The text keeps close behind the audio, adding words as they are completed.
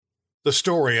the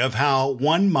story of how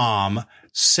one mom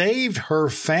saved her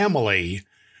family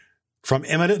from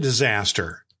imminent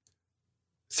disaster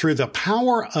through the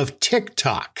power of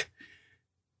TikTok,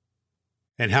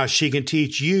 and how she can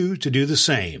teach you to do the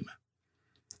same,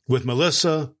 with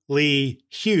Melissa Lee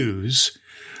Hughes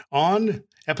on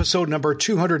episode number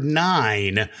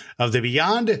 209 of the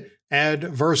Beyond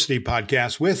Adversity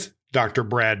podcast with Dr.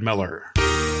 Brad Miller.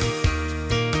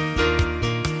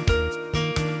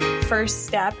 First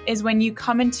step is when you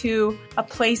come into a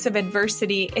place of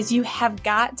adversity is you have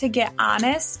got to get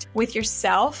honest with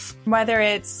yourself, whether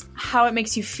it's how it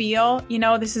makes you feel. You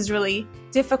know, this is really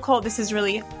difficult. This is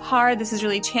really hard. This is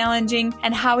really challenging.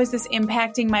 And how is this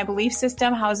impacting my belief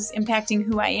system? How is this impacting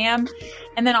who I am?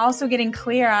 And then also getting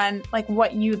clear on like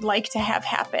what you'd like to have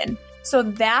happen. So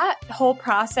that whole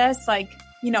process,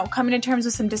 coming to terms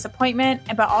with some disappointment,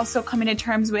 but also coming to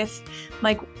terms with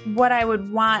like what I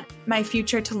would want my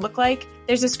future to look like.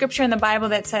 There's a scripture in the Bible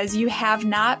that says you have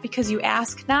not because you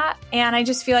ask not. And I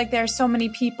just feel like there are so many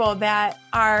people that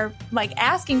are like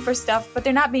asking for stuff, but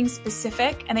they're not being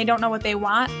specific and they don't know what they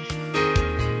want.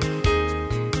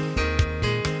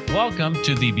 Welcome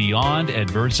to the Beyond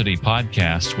Adversity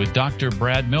podcast with Dr.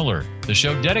 Brad Miller, the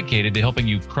show dedicated to helping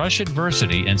you crush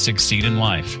adversity and succeed in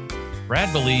life.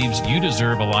 Brad believes you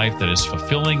deserve a life that is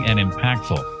fulfilling and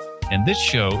impactful, and this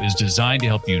show is designed to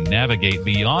help you navigate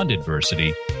beyond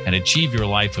adversity and achieve your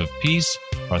life of peace,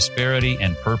 prosperity,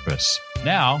 and purpose.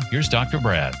 Now, here's Dr.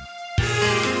 Brad.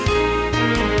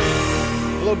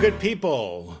 Hello, good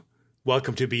people.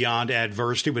 Welcome to Beyond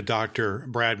Adversity with Dr.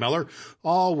 Brad Miller.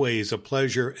 Always a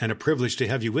pleasure and a privilege to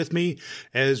have you with me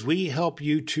as we help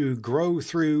you to grow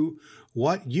through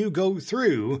what you go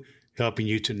through, helping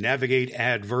you to navigate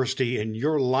adversity in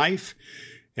your life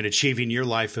and achieving your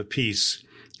life of peace,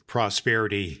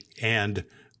 prosperity, and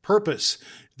purpose.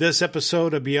 This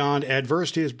episode of Beyond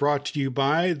Adversity is brought to you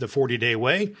by the 40-Day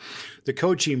Way, the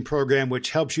coaching program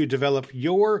which helps you develop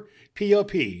your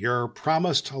PLP, your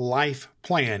promised life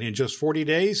plan, in just 40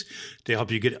 days to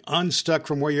help you get unstuck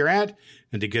from where you're at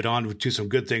and to get on to some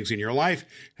good things in your life.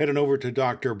 Head on over to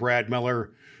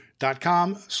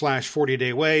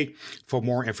drbradmiller.com/40dayway for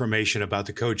more information about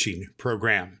the coaching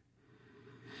program.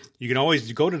 You can always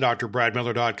go to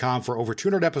drbradmiller.com for over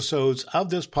 200 episodes of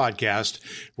this podcast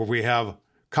where we have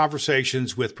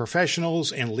conversations with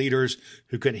professionals and leaders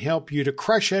who can help you to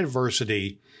crush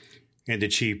adversity and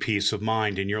achieve peace of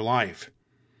mind in your life.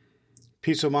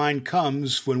 Peace of mind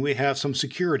comes when we have some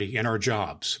security in our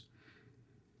jobs.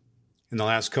 In the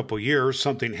last couple of years,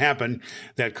 something happened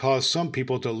that caused some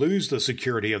people to lose the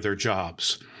security of their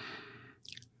jobs.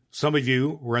 Some of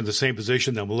you were in the same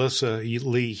position that Melissa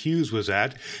Lee Hughes was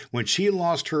at when she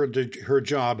lost her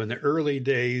job in the early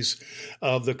days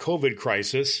of the COVID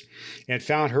crisis and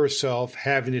found herself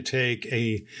having to take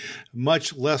a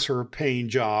much lesser paying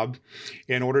job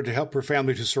in order to help her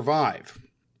family to survive.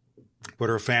 But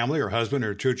her family, her husband,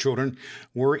 her two children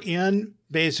were in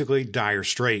basically dire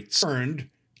straits. Turned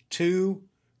to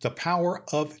the power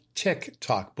of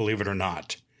TikTok, believe it or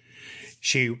not.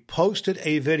 She posted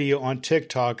a video on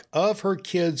TikTok of her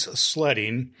kids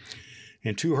sledding,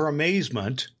 and to her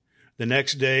amazement, the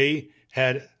next day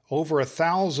had over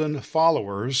 1,000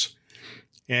 followers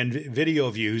and video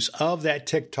views of that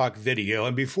TikTok video.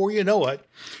 And before you know it,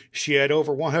 she had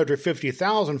over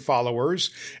 150,000 followers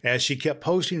as she kept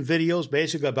posting videos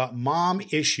basically about mom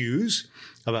issues,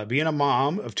 about being a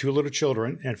mom of two little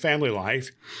children and family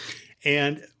life.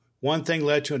 And one thing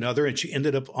led to another, and she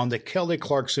ended up on the Kelly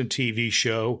Clarkson TV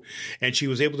show, and she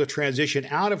was able to transition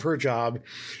out of her job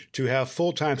to have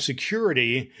full-time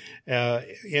security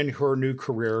in her new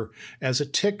career as a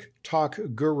TikTok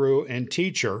guru and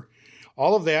teacher.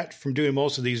 All of that from doing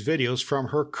most of these videos from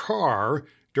her car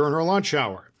during her lunch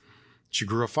hour. She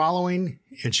grew a following,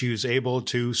 and she was able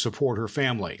to support her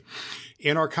family.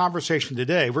 In our conversation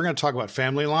today, we're going to talk about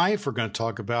family life. We're going to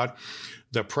talk about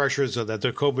the pressures that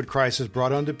the COVID crisis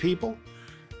brought onto people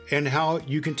and how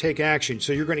you can take action.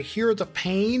 So you're going to hear the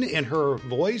pain in her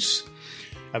voice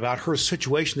about her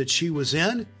situation that she was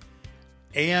in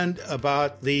and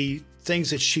about the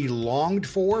things that she longed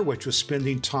for, which was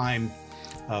spending time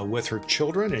with her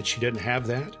children, and she didn't have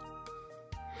that.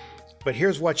 But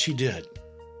here's what she did.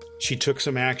 She took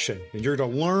some action, and you're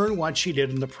going to learn what she did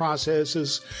in the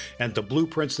processes and the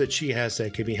blueprints that she has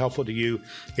that can be helpful to you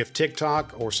if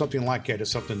TikTok or something like that is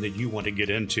something that you want to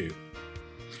get into.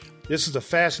 This is a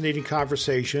fascinating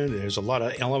conversation. There's a lot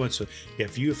of elements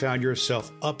if you found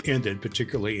yourself upended,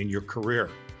 particularly in your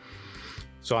career.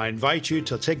 So I invite you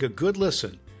to take a good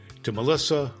listen to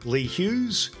Melissa Lee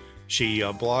Hughes. She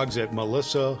blogs at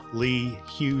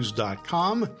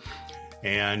melissaleehughes.com.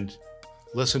 And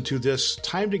listen to this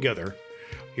time together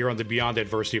here on the Beyond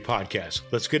Adversity podcast.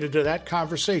 Let's get into that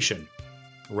conversation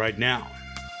right now.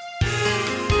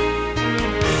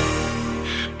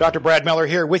 Dr. Brad Miller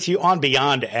here with you on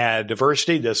Beyond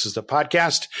Adversity. This is the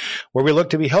podcast where we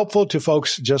look to be helpful to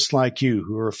folks just like you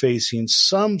who are facing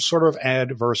some sort of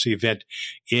adverse event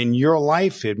in your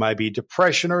life. It might be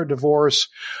depression or divorce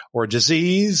or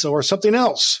disease or something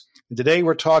else. And today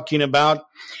we're talking about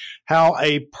how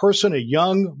a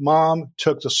young mom,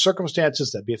 took the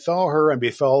circumstances that befell her and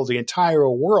befell the entire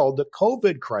world, the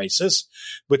COVID crisis,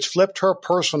 which flipped her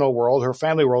personal world, her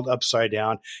family world upside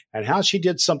down, and how she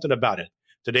did something about it.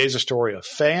 Today's a story of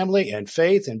family and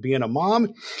faith and being a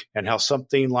mom, and how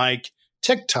something like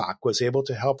TikTok was able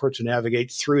to help her to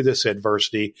navigate through this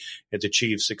adversity and to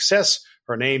achieve success.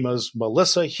 Her name is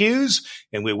Melissa Hughes,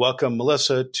 and we welcome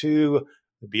Melissa to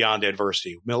Beyond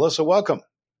Adversity. Melissa, welcome.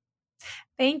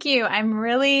 Thank you. I'm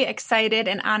really excited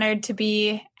and honored to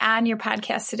be on your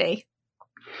podcast today.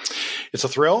 It's a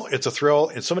thrill. It's a thrill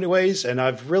in so many ways. And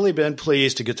I've really been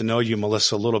pleased to get to know you,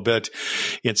 Melissa, a little bit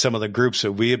in some of the groups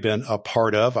that we have been a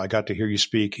part of. I got to hear you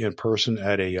speak in person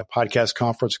at a podcast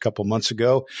conference a couple months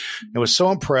ago. I was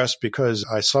so impressed because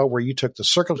I saw where you took the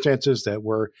circumstances that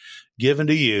were given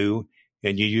to you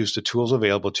and you used the tools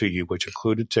available to you, which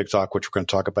included TikTok, which we're going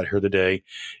to talk about here today,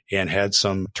 and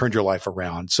turned your life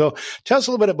around. So tell us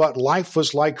a little bit about life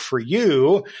was like for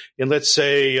you in, let's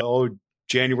say,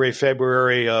 January,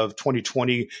 February of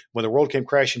 2020, when the world came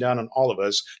crashing down on all of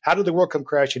us. How did the world come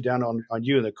crashing down on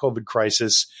you in the COVID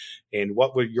crisis? And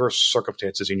what were your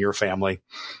circumstances in your family?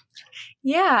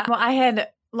 Yeah, well, I had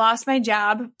lost my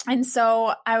job. And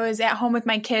so I was at home with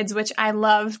my kids, which I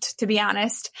loved, to be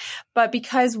honest. But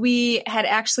because we had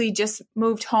actually just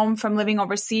moved home from living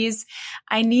overseas,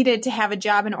 I needed to have a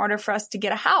job in order for us to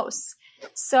get a house.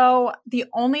 So the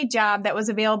only job that was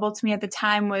available to me at the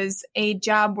time was a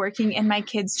job working in my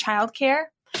kids' childcare.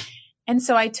 And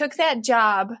so I took that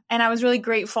job, and I was really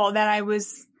grateful that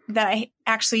I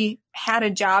actually had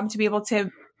a job to be able to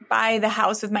buy the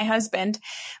house with my husband.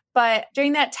 But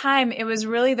during that time, it was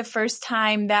really the first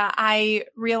time that I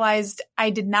realized I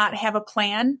did not have a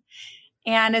plan.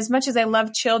 And as much as I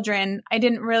love children, I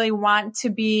didn't really want to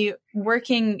be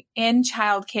working in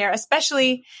childcare,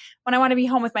 especially when I want to be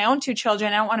home with my own two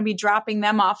children. I don't want to be dropping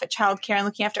them off at childcare and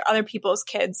looking after other people's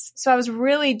kids. So I was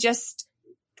really just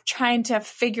trying to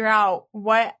figure out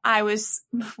what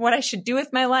I should do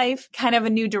with my life, kind of a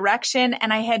new direction.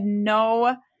 And I had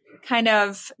no kind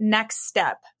of next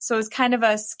step. So it was kind of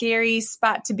a scary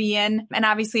spot to be in. And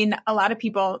obviously a lot of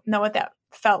people know what that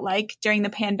felt like during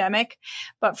the pandemic.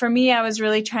 But for me, I was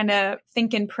really trying to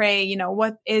think and pray,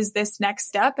 what is this next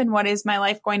step and what is my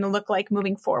life going to look like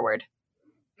moving forward?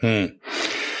 And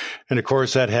of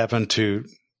course, that happened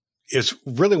it's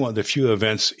really one of the few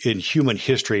events in human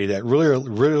history that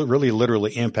really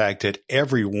literally impacted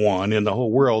everyone in the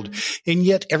whole world. Mm-hmm. And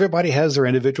yet everybody has their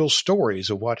individual stories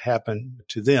of what happened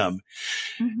to them.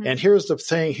 Mm-hmm. And here's the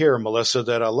thing here, Melissa,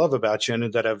 that I love about you,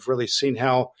 and that I've really seen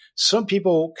how some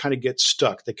people kind of get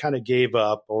stuck. They kind of gave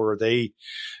up, or they,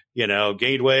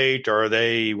 gained weight, or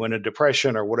they went into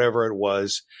depression, or whatever it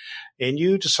was. And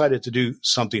you decided to do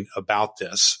something about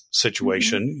this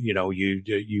situation. Mm-hmm.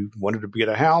 You wanted to get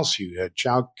a house. You had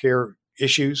child care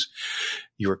issues.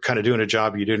 You were kind of doing a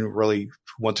job you didn't really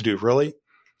want to do, really.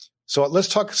 So let's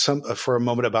talk for a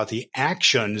moment about the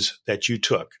actions that you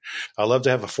took. I love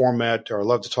to have a format, or I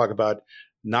love to talk about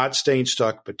not staying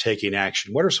stuck, but taking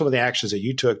action. What are some of the actions that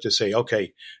you took to say,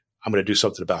 okay, I'm going to do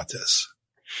something about this?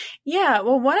 Yeah.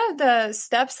 Well, one of the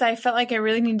steps I felt like I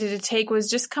really needed to take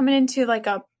was just coming into like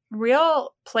a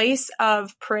real place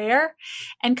of prayer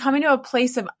and coming to a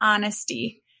place of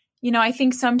honesty. I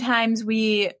think sometimes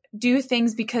we do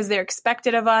things because they're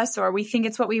expected of us, or we think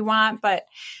it's what we want, but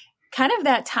kind of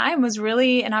that time was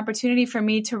really an opportunity for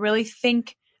me to really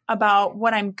think about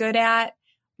what I'm good at,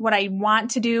 what I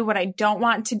want to do, what I don't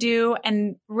want to do,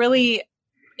 and really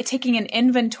taking an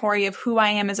inventory of who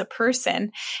I am as a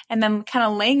person, and then kind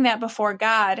of laying that before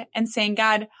God and saying,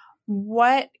 God,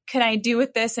 what can I do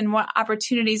with this, and what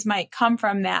opportunities might come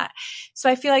from that? So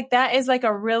I feel like that is like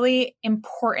a really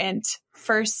important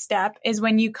first step, is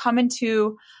when you come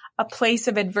into a place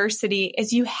of adversity,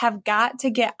 is you have got to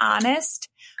get honest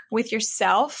with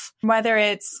yourself, whether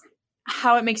it's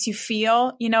how it makes you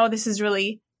feel. This is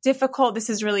really difficult. This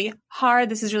is really hard.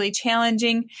 This is really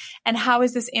challenging. And how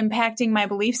is this impacting my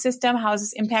belief system? How is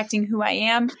this impacting who I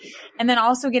am? And then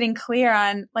also getting clear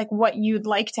on like what you'd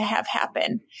like to have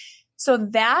happen. So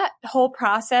that whole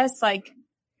process,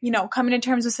 coming to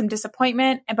terms with some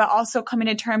disappointment, but also coming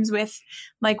to terms with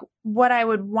like what I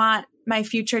would want my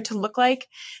future to look like.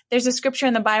 There's a scripture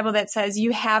in the Bible that says,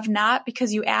 you have not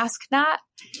because you ask not.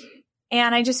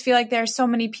 And I just feel like there are so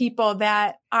many people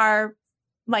that are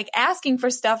like asking for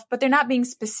stuff, but they're not being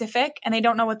specific and they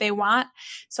don't know what they want.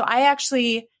 So I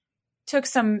actually took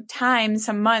some time,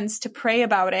 some months to pray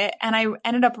about it. And I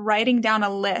ended up writing down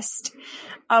a list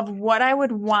of what I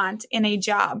would want in a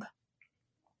job.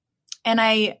 And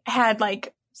I had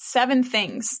like 7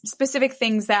 things, specific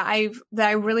things that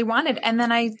I really wanted. And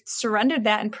then I surrendered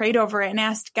that and prayed over it and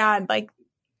asked God, like,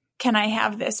 can I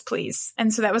have this, please?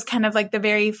 And so that was kind of like the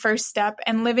very first step,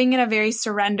 and living in a very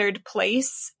surrendered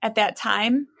place at that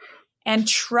time and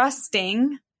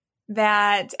trusting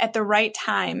that at the right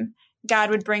time,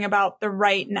 God would bring about the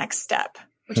right next step,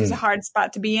 which is a hard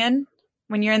spot to be in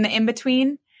when you're in the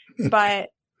in-between, but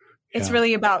it's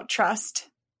really about trust.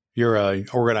 You're an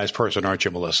organized person, aren't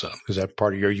you, Melissa? Is that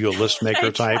part of you a list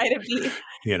maker type? I try to be.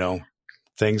 You know,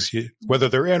 things, whether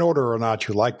they're in order or not,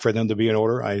 you like for them to be in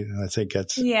order. I think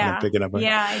that's big enough.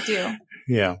 Yeah, I do.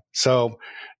 Yeah. So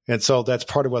that's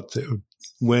part of what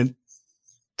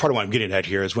part of what I'm getting at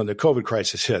here is when the COVID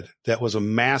crisis hit, that was a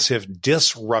massive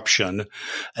disruption,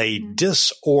 a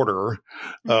disorder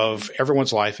of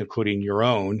everyone's life, including your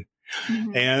own.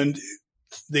 And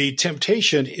the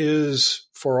temptation is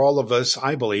for all of us,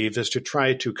 I believe, is to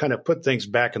try to kind of put things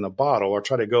back in the bottle or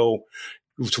try to go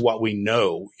to what we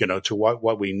know, to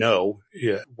what we know,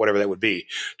 whatever that would be,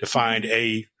 to find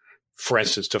for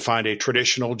instance, to find a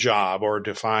traditional job or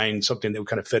to find something that would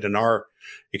kind of fit in our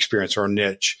experience or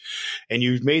niche. And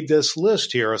you've made this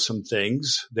list here of some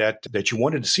things that you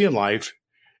wanted to see in life.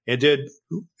 And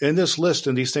in this list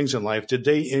and these things in life, did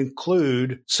they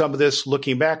include some of this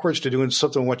looking backwards to doing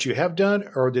something what you have done?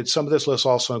 Or did some of this list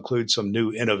also include some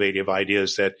new innovative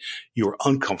ideas that you were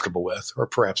uncomfortable with, or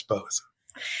perhaps both?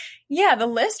 Yeah, the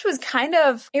list was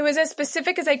it was as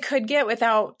specific as I could get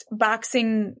without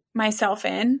boxing myself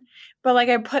in. But like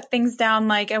I put things down,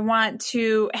 like I want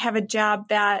to have a job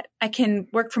that I can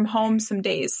work from home some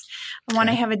days. I want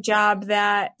to have a job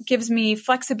that gives me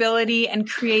flexibility and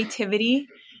creativity.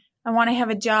 I want to have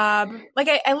a job, like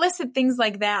I listed things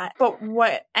like that. But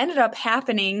what ended up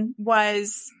happening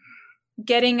was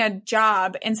getting a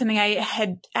job in something I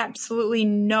had absolutely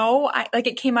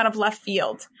it came out of left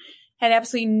field. Had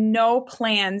absolutely no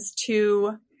plans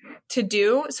to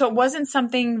do. So it wasn't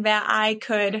something that I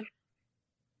could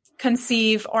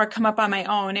conceive or come up on my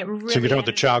own. It really. So you're talking about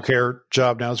the childcare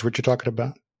job now is what you're talking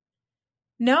about?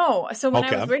 No. So when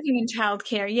I was working in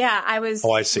childcare, I was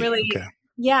I see. Really,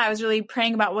 I was really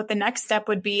praying about what the next step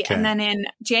would be. Okay. And then in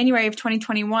January of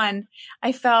 2021,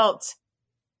 I felt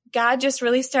God just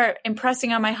really start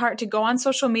impressing on my heart to go on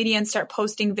social media and start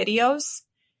posting videos.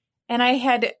 And I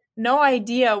had no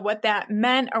idea what that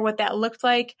meant or what that looked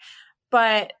like,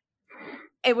 but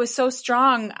it was so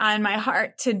strong on my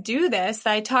heart to do this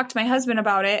that I talked to my husband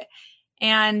about it,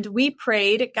 and we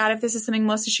prayed, God, if this is something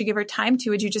Melissa should give her time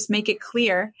to, would you just make it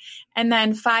clear? And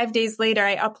then 5 days later,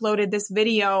 I uploaded this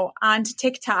video onto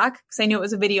TikTok because I knew it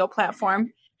was a video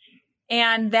platform.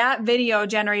 And that video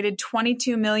generated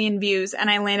 22 million views, and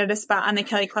I landed a spot on the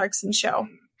Kelly Clarkson show.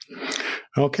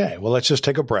 Okay. Well, let's just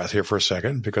take a breath here for a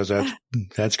second, because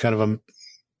that's kind of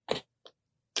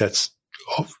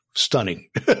stunning.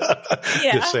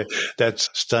 Yeah. That's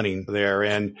stunning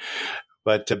there.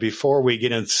 But before we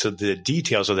get into the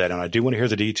details of that, and I do want to hear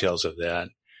the details of that,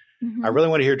 I really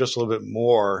want to hear just a little bit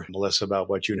more, Melissa, about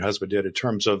what you and husband did in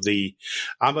terms of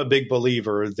I'm a big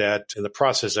believer that in the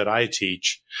process that I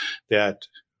teach, that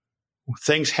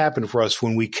things happen for us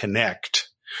when we connect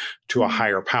to a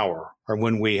higher power, or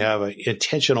when we have an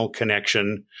intentional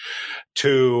connection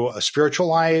to a spiritual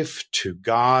life, to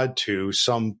God, to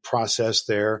some process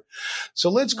there. So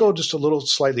let's go just a little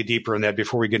slightly deeper in that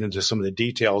before we get into some of the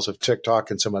details of TikTok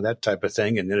and some of that type of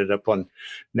thing, and ended up on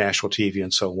national TV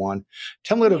and so on.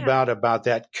 Tell me a little about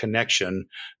that connection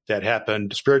that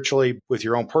happened spiritually with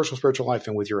your own personal spiritual life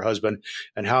and with your husband,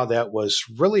 and how that was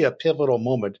really a pivotal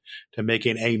moment to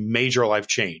making a major life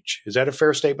change. Is that a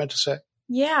fair statement to say?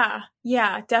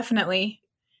 Yeah, definitely.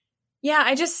 Yeah,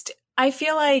 I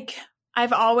feel like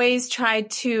I've always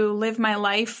tried to live my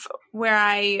life where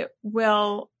I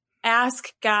will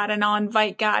ask God and I'll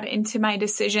invite God into my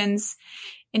decisions,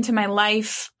 into my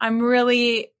life.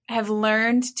 Have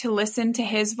learned to listen to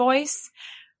his voice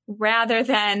rather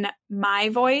than my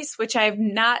voice, which I've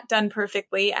not done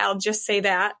perfectly. I'll just say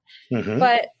that.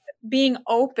 But being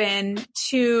open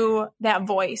to that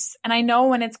voice. And I know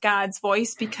when it's God's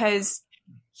voice because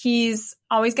he's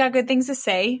always got good things to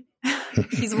say.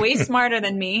 He's way smarter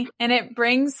than me. And it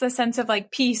brings a sense of like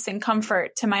peace and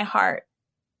comfort to my heart.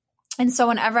 And so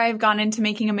whenever I've gone into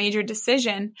making a major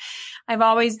decision, I've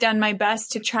always done my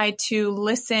best to try to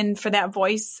listen for that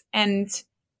voice and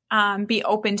be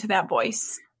open to that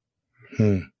voice.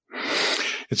 And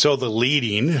so the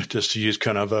leading, just to use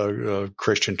kind of a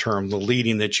Christian term, the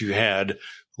leading that you had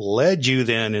led you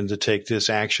then into take this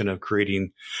action of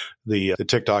creating the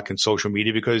TikTok and social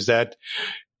media, because that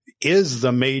is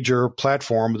the major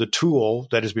platform, the tool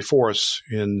that is before us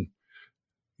in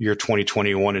year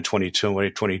 2021 and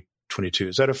 2022.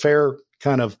 Is that a fair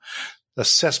kind of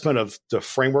assessment of the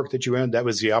framework that you had? That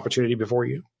was the opportunity before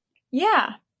you? Yeah.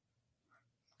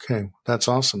 Okay, that's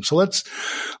awesome. So let's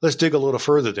dig a little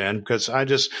further then, because I'm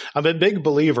a big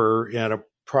believer in a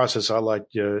process I like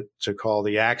to call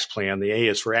the ACTS plan. The A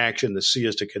is for action, the C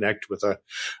is to connect with a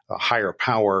higher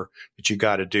power that you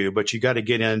got to do, but you got to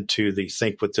get into the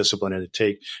think with discipline and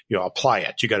to apply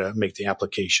it. You got to make the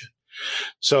application.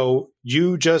 So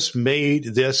you just made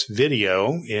this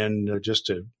video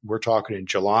we're talking in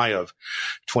July of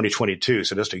 2022.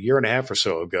 So just a year and a half or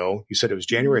so ago. You said it was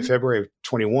January, February of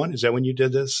 21. Is that when you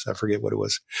did this? I forget what it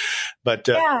was, but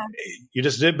you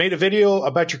just made a video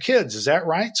about your kids. Is that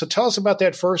right? So tell us about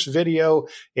that first video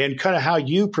and kind of how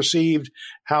you perceived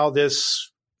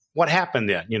what happened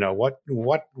then,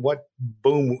 what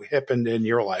boom happened in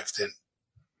your life then?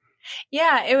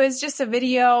 Yeah, it was just a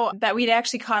video that we'd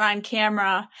actually caught on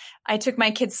camera. I took my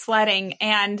kids sledding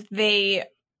and they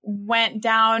went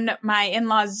down my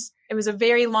in-laws. It was a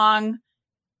very long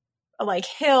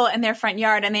hill in their front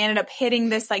yard, and they ended up hitting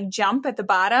this jump at the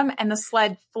bottom, and the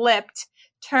sled flipped,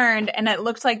 turned, and it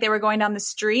looked like they were going down the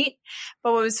street.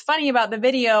 But what was funny about the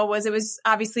video was it was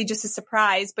obviously just a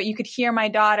surprise, but you could hear my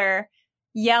daughter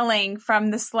yelling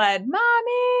from the sled, "Mommy!"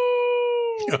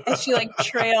 as she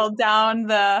trailed down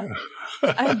the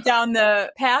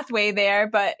pathway there.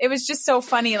 But it was just so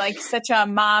funny, such a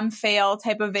mom fail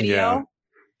type of video. Yeah.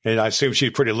 And I assume she's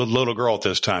a pretty little girl at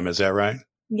this time. Is that right?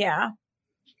 Yeah.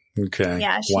 Okay.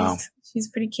 Yeah. She's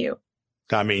pretty cute.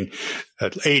 I mean,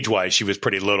 age-wise, she was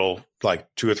pretty little,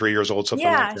 2 or 3 years old, something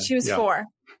like that. Yeah, she was 4.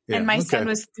 Yeah. And my son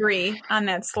was 3 on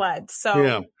that sled. So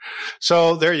yeah.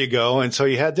 So there you go. And so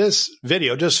you had this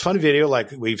video, just fun video,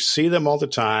 we see them all the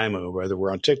time, whether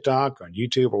we're on TikTok, on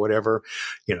YouTube or whatever,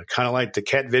 kind of like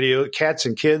the cats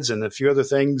and kids and a few other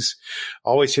things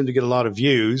always seem to get a lot of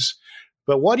views.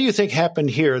 But what do you think happened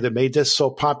here that made this so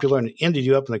popular and ended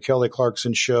you up in the Kelly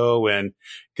Clarkson show and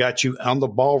got you on the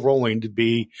ball rolling to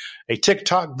be a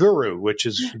TikTok guru, which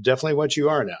is definitely what you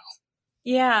are now?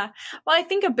 Yeah. Well, I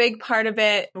think a big part of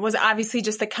it was obviously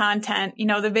just the content.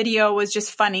 The video was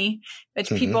just funny, which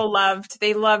people loved.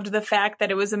 They loved the fact that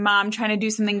it was a mom trying to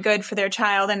do something good for their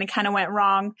child and it kind of went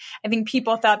wrong. I think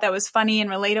people thought that was funny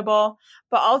and relatable.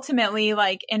 But ultimately,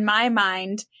 in my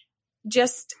mind,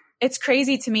 it's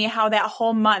crazy to me how that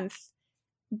whole month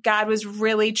God was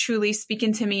really, truly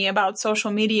speaking to me about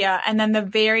social media. And then the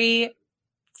very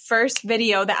first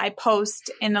video that I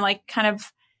post in kind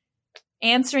of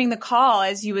answering the call,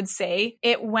 as you would say,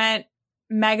 it went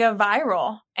mega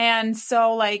viral. And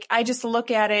so I just look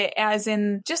at it as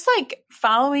in just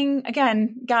following,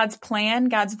 again, God's plan,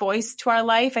 God's voice to our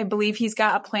life. I believe he's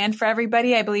got a plan for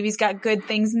everybody. I believe he's got good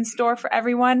things in store for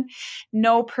everyone.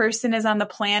 No person is on the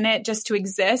planet just to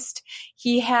exist.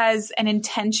 He has an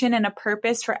intention and a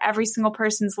purpose for every single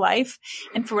person's life.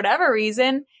 And for whatever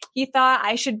reason, he thought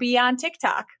I should be on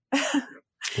TikTok.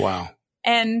 Wow.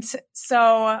 And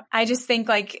so I just think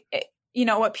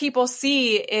what people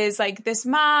see is this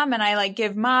mom, and I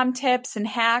give mom tips and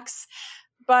hacks.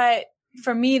 But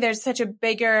for me, there's such a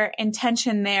bigger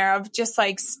intention there of just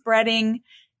spreading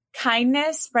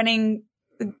kindness, spreading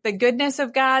the goodness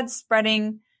of God,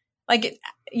 spreading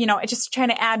just trying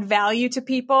to add value to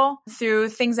people through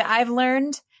things that I've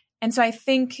learned. And so I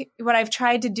think what I've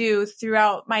tried to do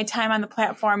throughout my time on the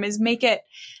platform is make it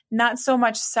not so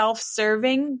much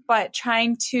self-serving, but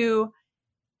trying to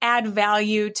add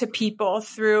value to people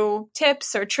through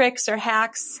tips or tricks or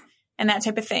hacks and that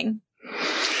type of thing.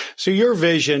 So your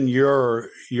vision, your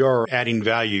adding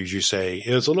values, you say,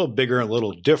 is a little bigger and a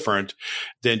little different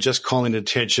than just calling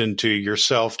attention to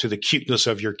yourself, to the cuteness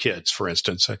of your kids, for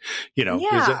instance.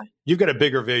 You've got a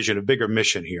bigger vision, a bigger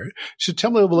mission here. So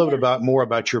tell me a little bit more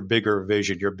about your bigger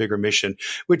vision, your bigger mission,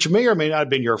 which may or may not have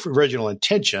been your original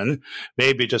intention,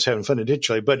 maybe just having fun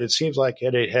intentionally, but it seems like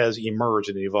it has emerged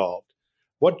and evolved.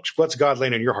 What's God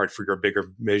laying in your heart for your bigger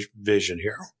vision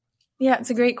here? Yeah,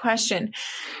 it's a great question.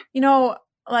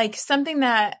 Something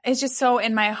that is just so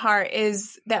in my heart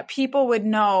is that people would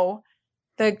know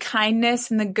the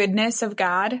kindness and the goodness of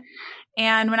God.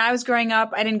 And when I was growing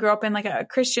up, I didn't grow up in a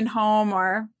Christian home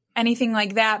or anything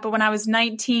like that. But when I was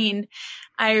 19,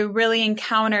 I really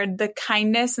encountered the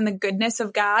kindness and the goodness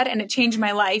of God, and it changed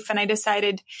my life. And I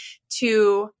decided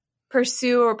to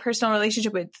pursue a personal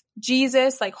relationship with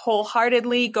Jesus, like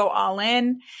wholeheartedly, go all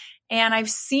in. And I've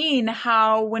seen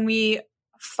how when we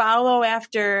follow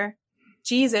after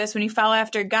Jesus, when you follow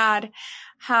after God,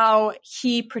 how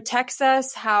he protects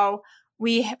us, how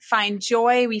we find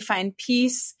joy, we find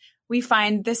peace, we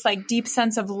find this like deep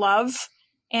sense of love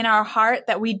in our heart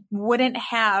that we wouldn't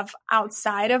have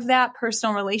outside of that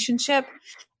personal relationship.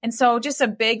 And so just a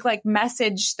big like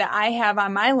message that I have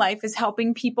on my life is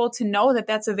helping people to know that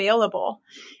that's available.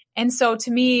 And so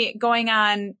to me, going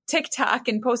on TikTok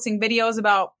and posting videos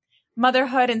about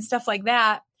motherhood and stuff like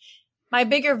that, my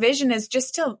bigger vision is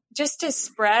just to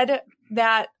spread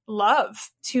that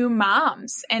love to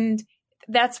moms. And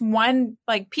that's one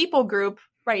like people group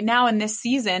right now in this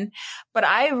season. But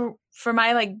for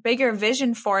my like bigger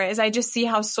vision for it is I just see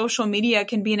how social media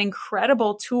can be an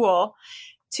incredible tool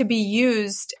to be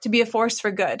used to be a force for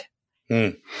good.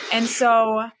 And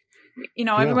so,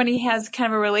 everybody has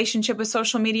kind of a relationship with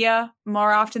social media.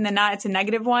 More often than not, it's a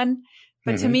negative one.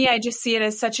 But to me, I just see it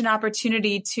as such an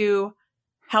opportunity to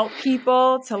help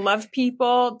people, to love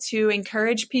people, to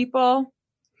encourage people.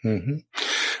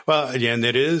 Well, again,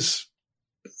 it is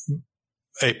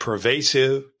a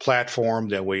pervasive platform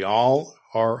that we all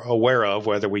are aware of,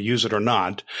 whether we use it or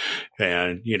not.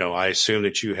 And, I assume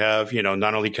that you have,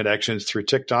 not only connections through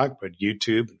TikTok, but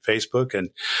YouTube, Facebook, and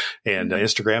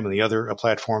Instagram and the other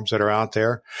platforms that are out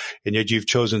there. And yet you've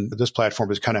chosen this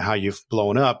platform as kind of how you've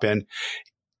blown up. And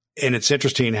it's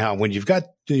interesting how when you've got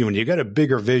a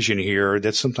bigger vision here,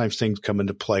 that sometimes things come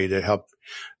into play to help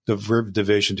the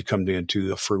vision to come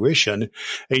into fruition.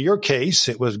 In your case,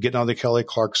 it was getting on the Kelly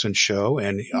Clarkson show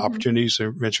and opportunities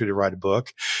eventually to write a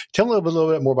book. Tell a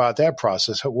little bit more about that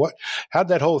process. How'd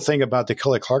that whole thing about the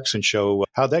Kelly Clarkson show,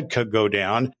 how'd that go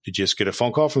down? Did you just get a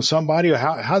phone call from somebody, or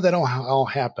how'd that all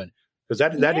happen? Because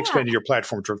that expanded your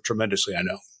platform tremendously, I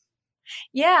know.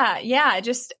 Yeah.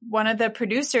 Just one of the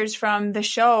producers from the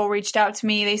show reached out to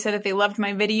me. They said that they loved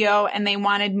my video and they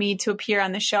wanted me to appear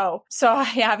on the show. So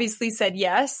I obviously said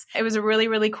yes. It was a really,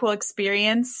 really cool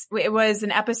experience. It was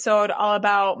an episode all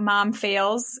about mom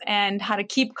fails and how to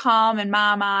keep calm and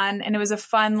mom on. And it was a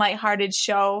fun, lighthearted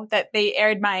show that they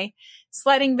aired my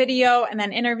sledding video and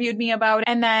then interviewed me about.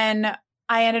 And then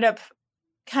I ended up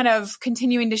kind of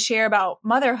continuing to share about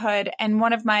motherhood. And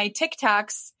one of my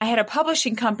TikToks, I had a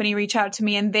publishing company reach out to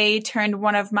me and they turned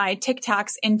one of my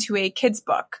TikToks into a kid's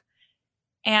book.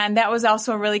 And that was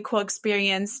also a really cool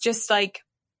experience. Just like,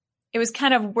 it was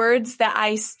kind of words that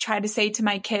I try to say to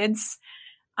my kids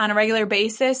on a regular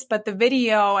basis. But the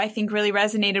video, I think, really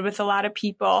resonated with a lot of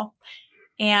people.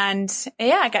 And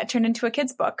it got turned into a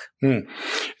kid's book.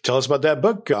 Tell us about that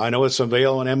book. I know it's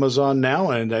available on Amazon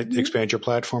now, and that expands your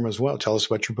platform as well. Tell us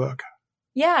about your book.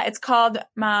 Yeah, it's called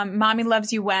Mommy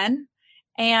Loves You When.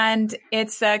 And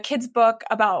it's a kid's book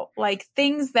about like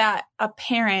things that a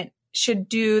parent should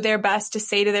do their best to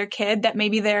say to their kid that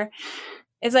maybe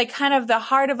is like kind of the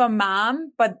heart of a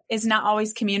mom, but is not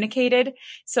always communicated.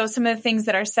 So some of the things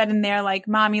that are said in there, like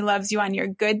mommy loves you on your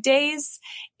good days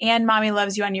and mommy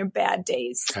loves you on your bad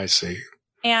days. I see.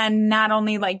 And not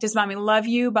only like does mommy love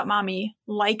you, but mommy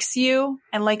likes you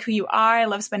and like who you are. I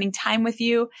love spending time with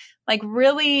you. Like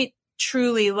really,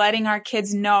 truly letting our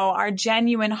kids know our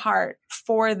genuine heart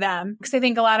for them. Because I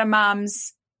think a lot of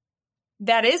moms,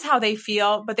 that is how they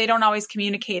feel, but they don't always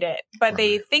communicate it. But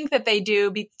they think that they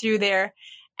do through their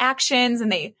actions,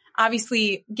 and they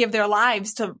obviously give their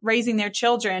lives to raising their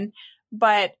children.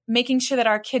 But making sure that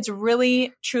our kids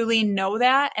really, truly know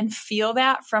that and feel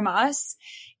that from us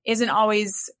isn't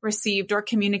always received or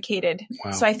communicated.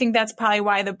 Wow. So I think that's probably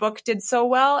why the book did so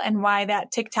well and why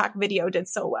that TikTok video did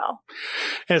so well.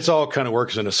 And it's all kind of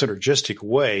works in a synergistic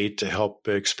way to help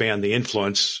expand the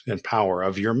influence and power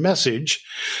of your message,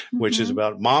 which is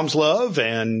about mom's love.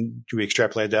 And we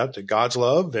extrapolate that to God's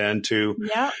love and to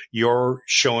your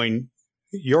showing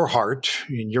your heart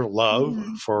and your love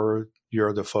for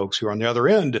the folks who are on the other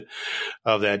end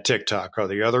of that TikTok or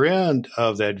the other end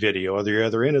of that video or the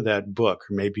other end of that book.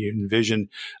 Or maybe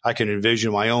I can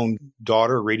envision my own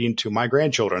daughter reading to my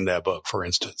grandchildren that book, for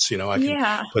instance. I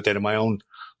can put that in my own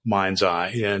mind's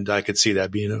eye, and I could see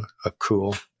that being a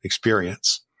cool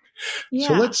experience.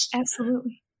 Yeah,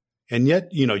 absolutely. And yet,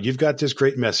 you've got this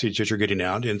great message that you're getting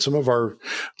out. And some of our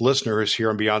listeners here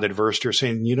on Beyond Adversity are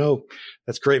saying,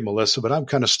 that's great, Melissa, but I'm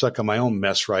kind of stuck in my own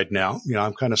mess right now.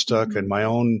 I'm kind of stuck in my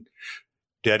own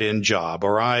dead-end job,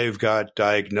 or I've got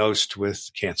diagnosed with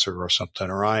cancer or something,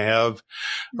 or I have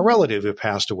a relative who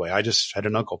passed away. I just had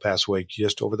an uncle pass away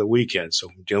just over the weekend, so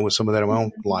I'm dealing with some of that in my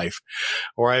own life.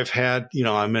 Or I've had,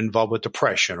 I'm involved with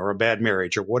depression or a bad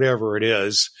marriage or whatever it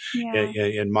is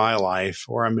in my life,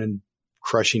 or I'm in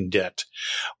crushing debt.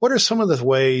 What are some of the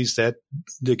ways that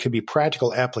there could be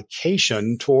practical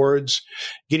application towards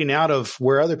getting out of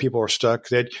where other people are stuck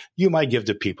that you might give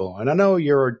to people? And I know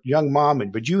you're a young mom,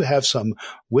 but you have some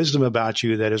wisdom about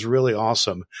you that is really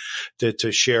awesome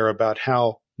to share about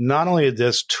how not only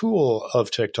this tool of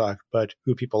TikTok, but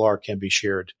who people are can be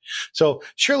shared. So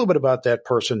share a little bit about that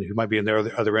person who might be in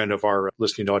the other end of our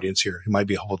listening audience here, who might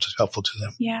be helpful to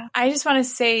them. Yeah. I just want to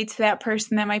say to that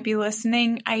person that might be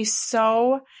listening, I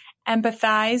so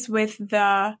empathize with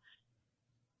the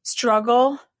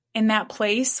struggle in that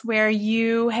place where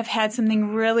you have had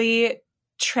something really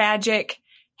tragic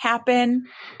happen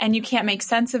and you can't make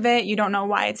sense of it. You don't know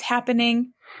why it's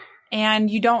happening.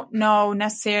 And you don't know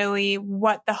necessarily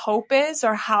what the hope is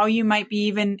or how you might be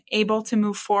even able to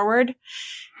move forward.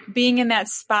 Being in that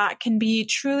spot can be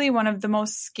truly one of the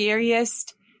most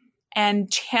scariest and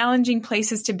challenging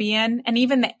places to be in. And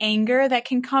even the anger that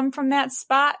can come from that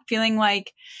spot, feeling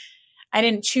like I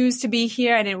didn't choose to be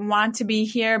here. I didn't want to be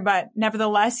here, but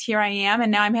nevertheless, here I am.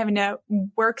 And now I'm having to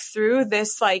work through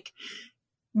this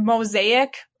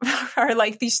mosaic or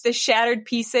the shattered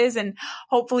pieces, and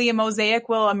hopefully a mosaic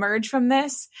will emerge from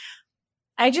this.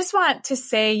 I just want to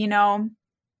say,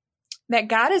 that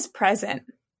God is present.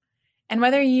 And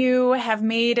whether you have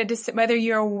made whether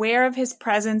you're aware of his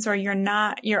presence or you're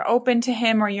not, you're open to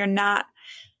him or you're not,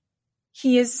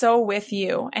 he is so with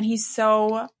you and he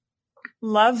so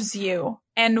loves you.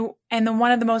 And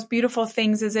one of the most beautiful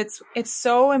things is it's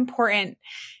so important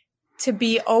to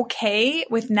be okay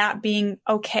with not being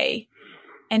okay,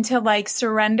 and to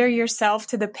surrender yourself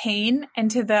to the pain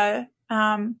and to the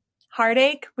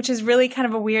heartache, which is really kind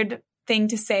of a weird thing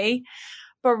to say,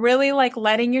 but really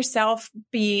letting yourself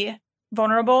be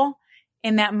vulnerable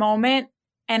in that moment.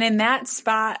 And in that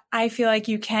spot, I feel like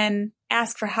you can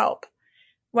ask for help,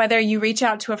 whether you reach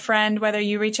out to a friend, whether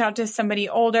you reach out to somebody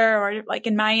older, or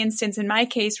in my instance, in my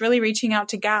case, really reaching out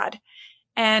to God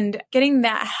and getting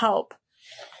that help.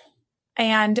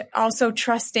 And also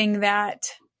trusting that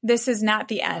this is not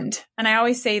the end. And I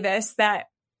always say this, that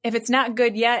if it's not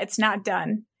good yet, it's not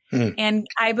done. And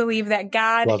I believe that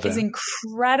God is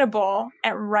incredible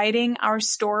at writing our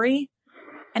story.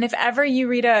 And if ever you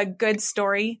read a good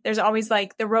story, there's always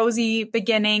the rosy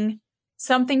beginning,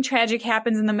 something tragic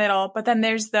happens in the middle, but then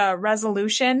there's the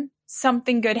resolution.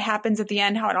 Something good happens at the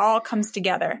end, how it all comes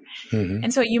together.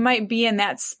 And so you might be in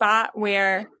that spot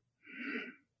where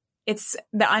it's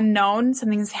the unknown,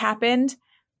 something's happened,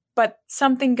 but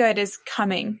something good is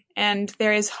coming, and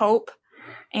there is hope,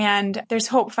 and there's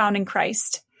hope found in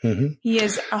Christ. He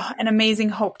is an amazing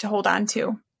hope to hold on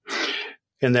to.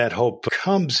 And that hope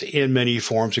comes in many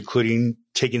forms, including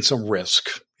taking some risk,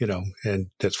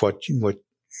 and that's what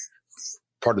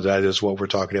part of that is what we're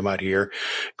talking about here,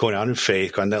 going out in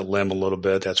faith, on that limb a little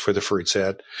bit. That's where the fruit's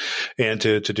at, and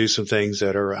to do some things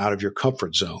that are out of your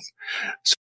comfort zone.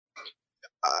 So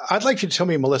I'd like you to tell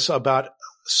me, Melissa, about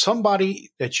somebody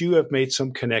that you have made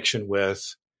some connection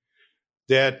with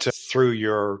that through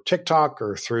your TikTok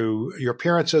or through your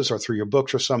appearances or through your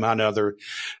books or somehow or another,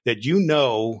 that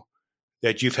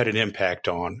that you've had an impact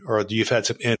on, or you've had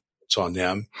some influence on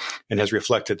them and has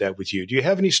reflected that with you. Do you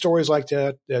have any stories like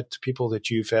that people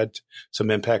that you've had some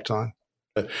impact on?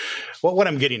 What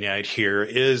I'm getting at here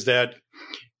is that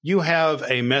you have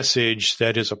a message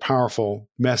that is a powerful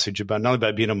message about not only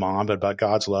about being a mom, but about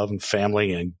God's love and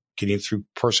family and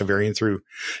persevering through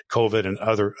COVID and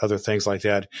other things like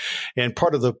that. And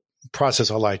part of the process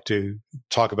I like to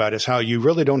talk about is how you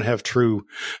really don't have true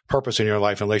purpose in your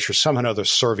life unless you're somehow or other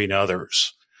serving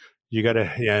others. You got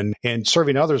to, and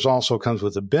serving others also comes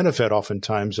with the benefit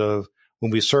oftentimes of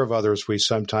when we serve others, we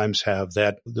sometimes have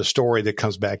the story that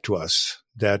comes back to us,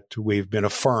 that we've been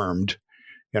affirmed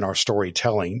in our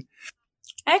storytelling.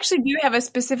 I actually do have a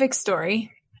specific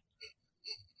story.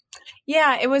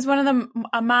 Yeah, it was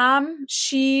a mom.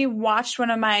 She watched one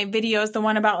of my videos, the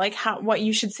one about what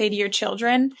you should say to your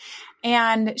children.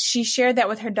 And she shared that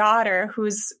with her daughter,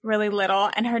 who's really little,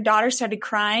 and her daughter started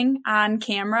crying on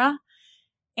camera.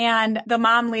 And the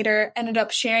mom later ended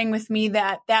up sharing with me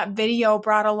that video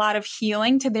brought a lot of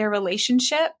healing to their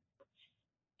relationship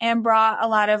and brought a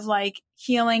lot of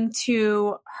healing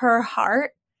to her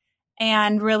heart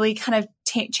and really kind of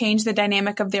changed the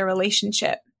dynamic of their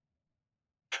relationship.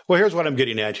 Well, here's what I'm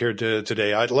getting at here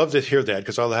today. I'd love to hear that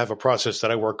because I'll have a process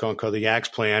that I work on called the ACTS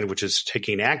plan, which is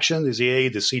taking action. There's the A,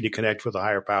 the C to connect with a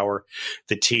higher power,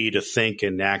 the T to think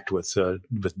and act with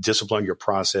discipline your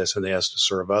process, and the S to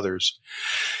serve others.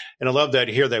 And I love that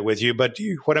to hear that with you. But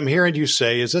what I'm hearing you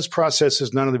say is this process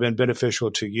has not only been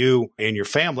beneficial to you and your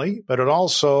family, but it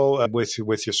also, with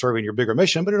your serving your bigger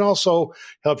mission, but it also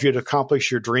helped you to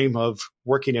accomplish your dream of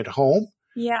working at home.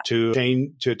 Yeah. To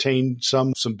attain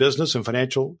some business and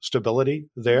financial stability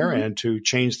there, and to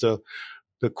change the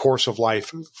course of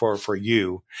life for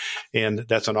you. And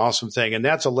that's an awesome thing. And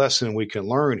that's a lesson we can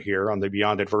learn here on the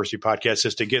Beyond Adversity podcast,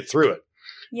 is to get through it,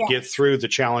 get through the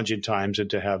challenging times, and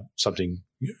to have something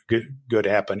good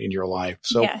happen in your life.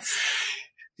 So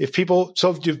is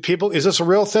this a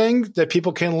real thing that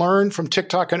people can learn from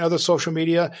TikTok and other social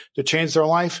media to change their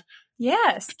life?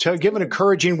 Yes. To give an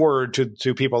encouraging word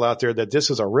to people out there that this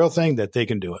is a real thing, that they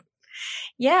can do it.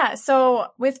 Yeah. So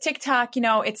with TikTok,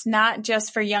 it's not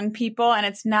just for young people, and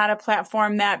it's not a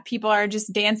platform that people are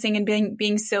just dancing and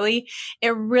being silly.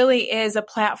 It really is a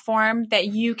platform that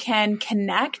you can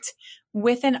connect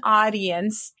with an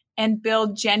audience and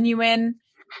build genuine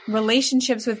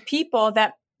relationships with people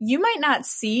that you might not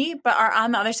see, but are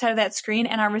on the other side of that screen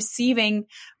and are receiving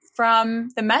from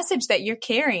the message that you're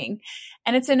carrying.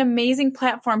 And it's an amazing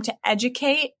platform to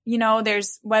educate.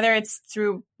 There's, whether it's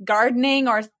through gardening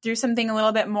or through something a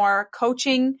little bit more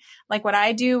coaching, like what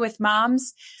I do with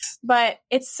moms. But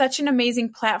it's such an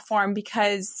amazing platform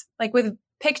because, like with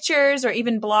pictures or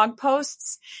even blog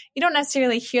posts, you don't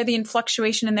necessarily hear the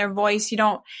inflection in their voice. You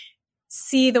don't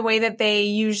see the way that they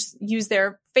use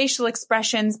their facial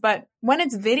expressions. But when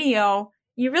it's video,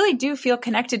 you really do feel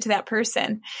connected to that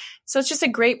person. So it's just a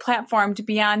great platform to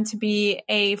be on, to be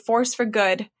a force for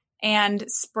good and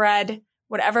spread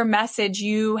whatever message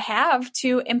you have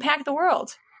to impact the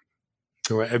world.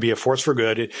 It'd be a force for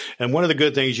good. And one of the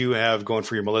good things you have going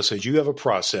for you, Melissa, is you have a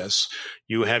process.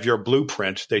 You have your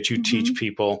blueprint that you teach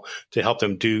people to help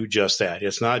them do just that.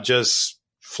 It's not just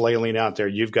flailing out there.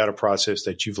 You've got a process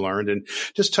that you've learned. And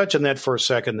just touch on that for a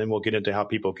second, then we'll get into how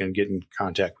people can get in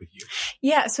contact with you.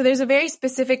 Yeah. So there's a very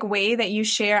specific way that you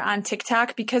share on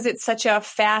TikTok, because it's such a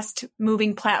fast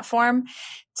moving platform,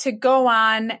 to go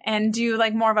on and do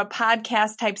like more of a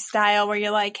podcast type style where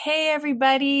you're like, hey,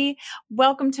 everybody,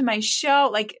 welcome to my show.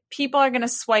 Like, people are going to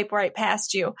swipe right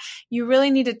past you. You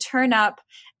really need to turn up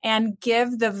and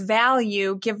give the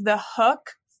value, give the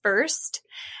hook first,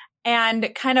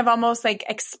 and kind of almost like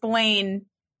explain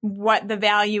what the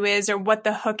value is or what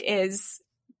the hook is,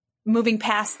 moving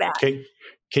past that. Okay.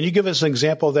 Can you give us an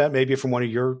example of that, maybe from one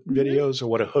of your videos, or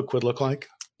what a hook would look like?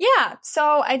 Yeah.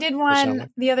 So I did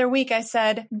one the other week. I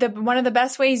said one of the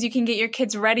best ways you can get your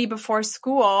kids ready before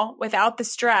school without the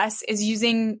stress is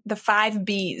using the 5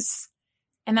 Bs.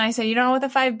 And then I said, you don't know what the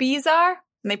 5 Bs are?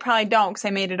 And they probably don't, because I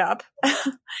made it up.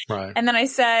 Right. And then I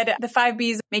said the 5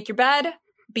 Bs: make your bed,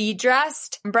 be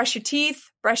dressed, brush your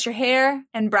teeth, brush your hair,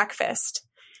 and breakfast.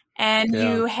 And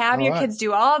you have your kids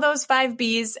do all those 5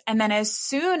 Bs. And then as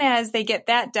soon as they get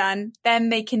that done, then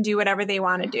they can do whatever they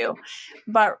want to do.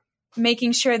 But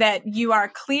making sure that you are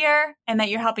clear and that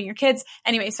you're helping your kids.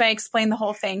 Anyway, so I explained the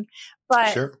whole thing.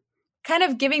 But kind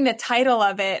of giving the title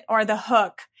of it, or the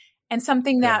hook, and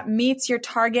something that meets your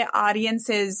target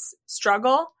audience's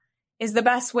struggle, is the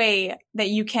best way that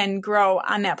you can grow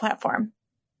on that platform.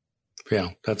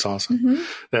 Yeah, that's awesome.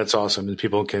 That's awesome. And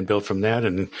people can build from that.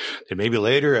 And then maybe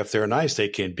later, if they're nice, they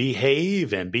can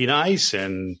behave and be nice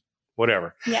and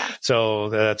whatever. Yeah. So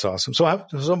that's awesome. So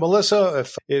Melissa,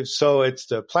 it's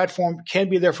the platform can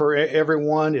be there for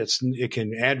everyone. It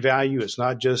can add value. It's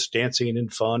not just dancing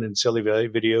and fun and silly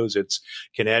videos. It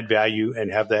can add value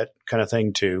and have that kind of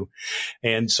thing too.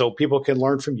 And so people can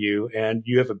learn from you, and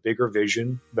you have a bigger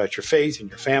vision about your faith and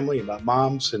your family, about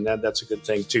moms. And that's a good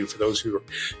thing too, for those who are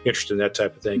interested in that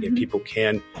type of thing. And people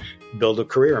can build a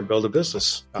career and build a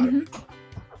business out of it.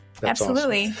 That's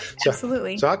absolutely. Awesome.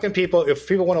 Absolutely. So how can if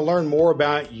people want to learn more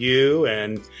about you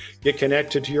and get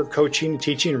connected to your coaching,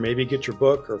 teaching, or maybe get your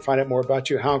book or find out more about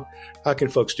you, how can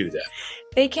folks do that?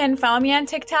 They can follow me on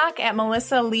TikTok at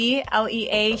Melissa Lee,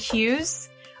 Lea Hughes,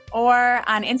 or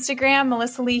on Instagram,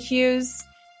 Melissa Lee Hughes,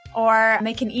 or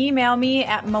they can email me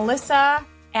at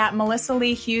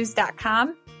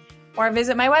melissa@melissaleehughes.com, or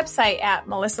visit my website at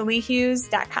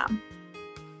melissaleehughes.com.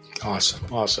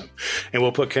 Awesome. And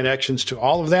we'll put connections to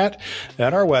all of that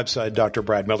at our website,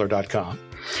 drbradmiller.com.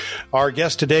 Our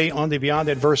guest today on the Beyond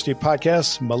Adversity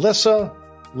podcast, Melissa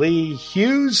Lee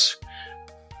Hughes,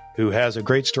 who has a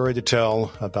great story to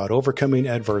tell about overcoming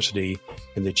adversity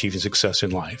and achieving success in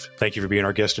life. Thank you for being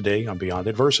our guest today on Beyond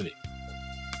Adversity.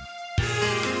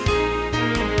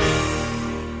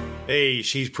 Hey,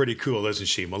 she's pretty cool, isn't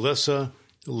she? Melissa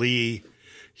Lee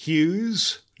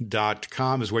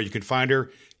Hughes.com is where you can find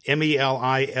her.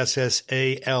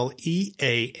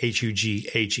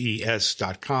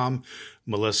 MELISSALEAHUGHES.com.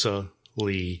 Melissa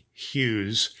Lee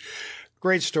Hughes.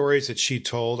 Great stories that she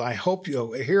told. I hope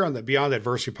here on the Beyond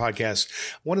Adversity podcast,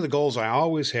 one of the goals I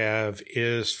always have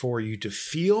is for you to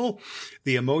feel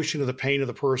the emotion of the pain of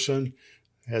the person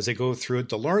as they go through it,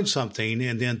 to learn something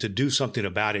and then to do something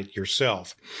about it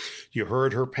yourself. You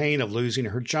heard her pain of losing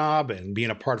her job and being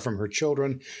apart from her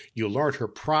children. You learned her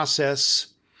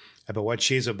process about what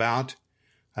she's about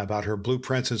her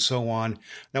blueprints and so on.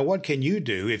 Now, what can you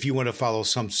do if you want to follow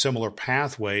some similar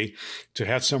pathway to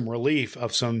have some relief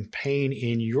of some pain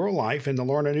in your life and to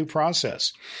learn a new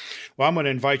process? Well, I'm going to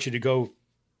invite you to go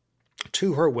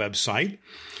to her website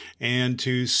and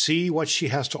to see what she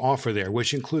has to offer there,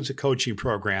 which includes a coaching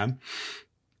program.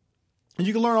 And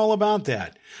you can learn all about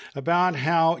that, about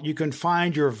how you can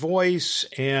find your voice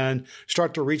and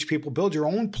start to reach people, build your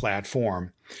own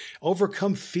platform,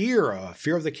 overcome fear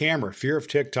of the camera, fear of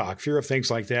TikTok, fear of things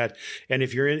like that. And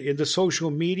if you're into social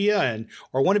media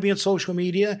or want to be in social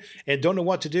media and don't know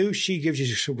what to do, she gives you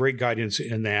some great guidance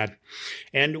in that.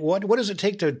 And what does it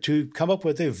take to come up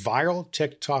with a viral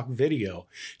TikTok video?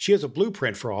 She has a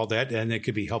blueprint for all that, and it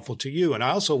could be helpful to you. And I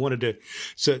also wanted to,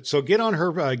 so get on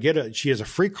her, she has a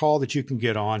free call that you can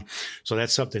get on. So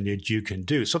that's something that you can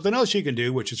do. Something else you can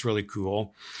do, which is really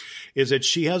cool, is that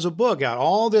she has a book out.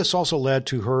 All this also led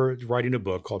to her writing a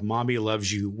book called Mommy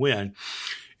Loves You When.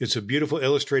 It's a beautiful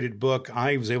illustrated book.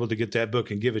 I was able to get that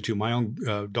book and give it to my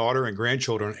own daughter and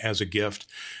grandchildren as a gift.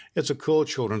 It's a cool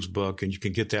children's book, and you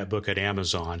can get that book at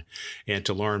Amazon. And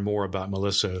to learn more about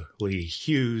Melissa Lee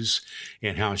Hughes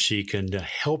and how she can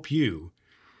help you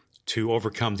to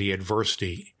overcome the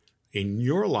adversity in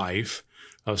your life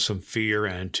of some fear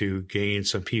and to gain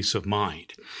some peace of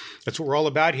mind. That's what we're all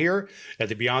about here at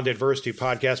the Beyond Adversity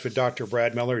podcast with Dr.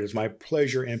 Brad Miller. It is my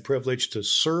pleasure and privilege to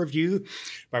serve you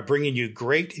by bringing you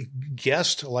great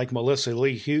guests like Melissa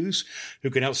Lee Hughes,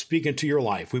 who can help speak into your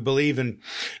life. We believe in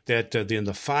that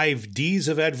the 5 Ds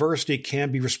of adversity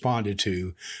can be responded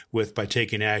to by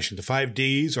taking action. The 5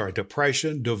 Ds are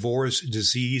depression, divorce,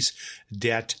 disease,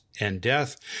 debt, and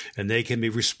death, and they can be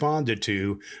responded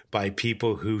to by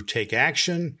people who take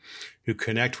action, who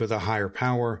connect with a higher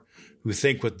power, who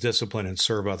think with discipline and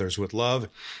serve others with love.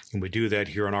 And we do that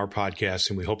here on our podcast,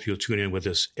 and we hope you'll tune in with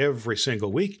us every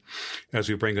single week as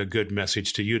we bring a good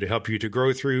message to you to help you to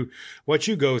grow through what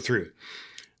you go through.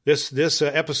 This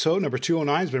episode, number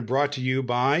 209, has been brought to you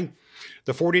by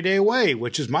the 40-Day Way,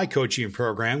 which is my coaching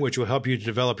program, which will help you to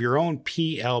develop your own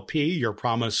PLP, your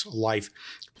Promise Life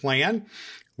Plan,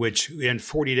 which in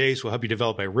 40 days will help you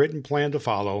develop a written plan to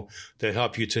follow to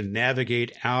help you to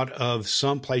navigate out of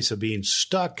some place of being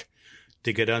stuck,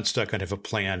 to get unstuck and have a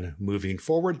plan moving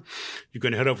forward. You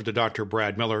can head over to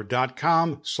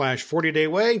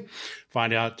drbradmiller.com/40dayway.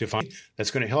 Find out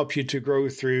that's going to help you to grow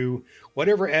through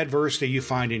whatever adversity you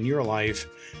find in your life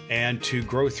and to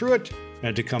grow through it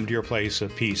and to come to your place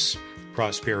of peace,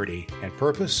 prosperity, and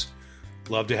purpose.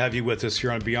 Love to have you with us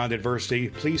here on Beyond Adversity.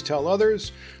 Please tell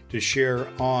others to share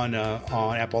on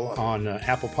Apple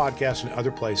Podcasts and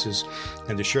other places,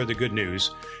 and to share the good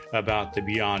news about the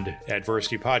Beyond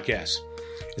Adversity podcast.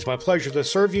 It's my pleasure to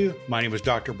serve you. My name is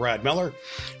Dr. Brad Miller.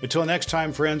 Until next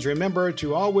time, friends, remember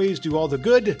to always do all the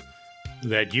good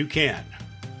that you can.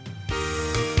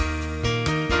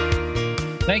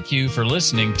 Thank you for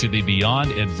listening to the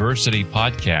Beyond Adversity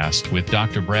podcast with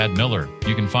Dr. Brad Miller.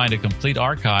 You can find a complete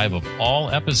archive of all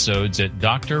episodes at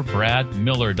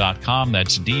drbradmiller.com.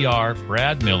 That's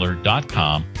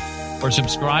drbradmiller.com. Or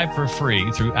subscribe for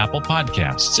free through Apple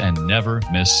Podcasts and never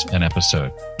miss an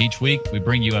episode. Each week, we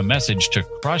bring you a message to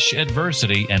crush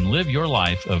adversity and live your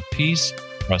life of peace,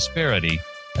 prosperity,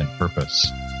 and purpose.